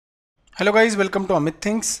Hello guys, welcome to Amit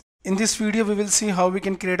Thinks. In this video we will see how we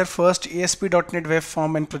can create our first ASP.NET web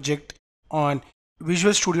form and project on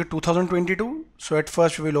Visual Studio 2022. So at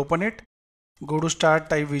first we will open it, go to start,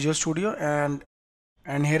 type Visual Studio and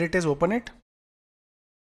here it is, open it.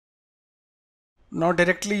 Now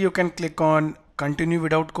directly you can click on continue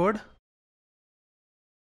without code.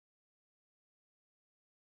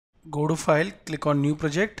 Go to file, click on new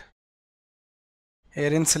project.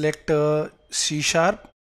 Herein select C#.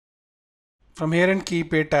 From here and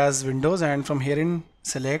keep it as Windows, and from here in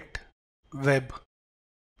select web.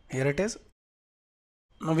 Here it is.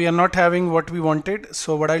 Now we are not having what we wanted,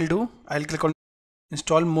 so what I'll do, I'll click on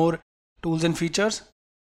install more tools and features.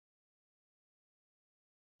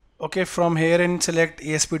 Okay, from here and select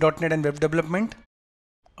ASP.NET and web development.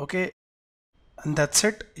 Okay, and that's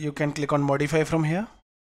it. You can click on modify from here.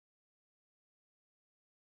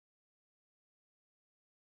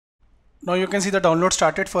 Now you can see the download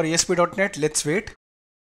started for ASP.NET. Let's wait.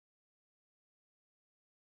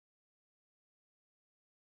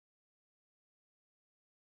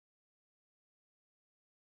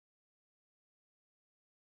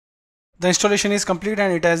 The installation is complete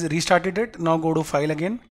and it has restarted it. Now go to file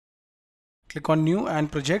again. Click on new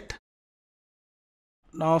and project.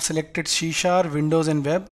 Now selected C#, Windows and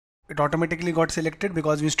web. It automatically got selected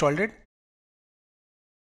because we installed it.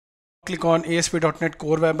 Click on ASP.NET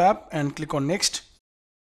Core Web App and click on next.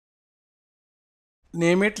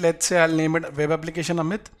 Name it, let's say I'll name it Web Application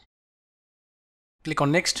Amit. Click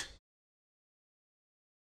on next.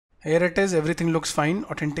 Here it is, everything looks fine.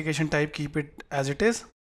 Authentication type, keep it as it is.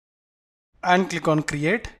 And click on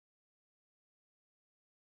create.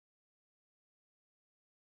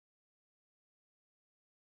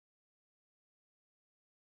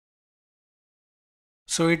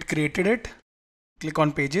 So it created it. Click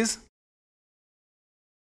on pages.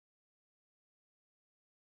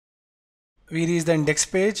 We reach the index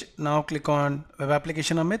page. Now click on Web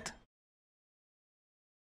Application Amit.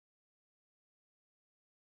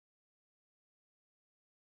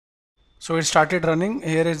 So it started running.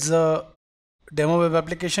 Here is the demo web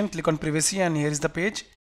application. Click on privacy and here is the page.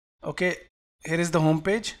 Okay, here is the home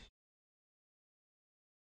page.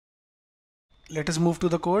 Let us move to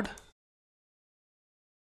the code.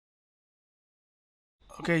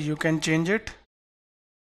 Okay, you can change it.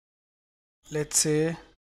 Let's say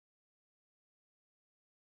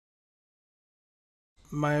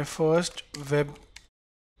my first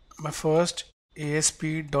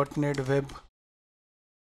ASP.NET web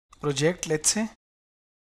project. Let's say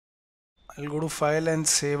I'll go to file and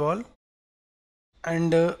save all,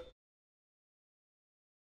 and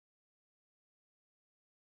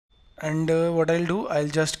what I'll do, I'll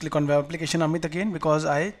just click on web application Amit again because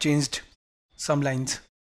I changed some lines.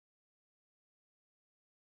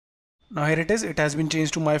 Now here it is, it has been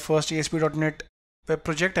changed to my first ASP.NET web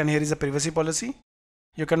project, and here is the privacy policy.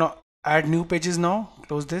 You can add new pages now.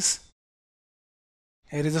 Close this.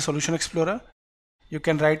 Here is the solution explorer. You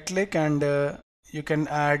can right click and you can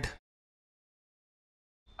add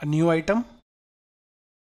a new item.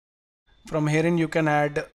 From here in you can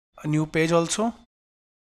add a new page also.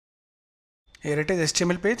 Here it is,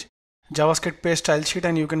 HTML page, JavaScript page, style sheet,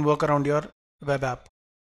 and you can work around your web app.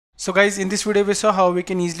 So guys, in this video we saw how we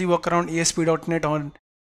can easily work around ASP.NET on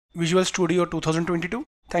Visual Studio 2022.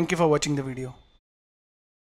 Thank you for watching the video.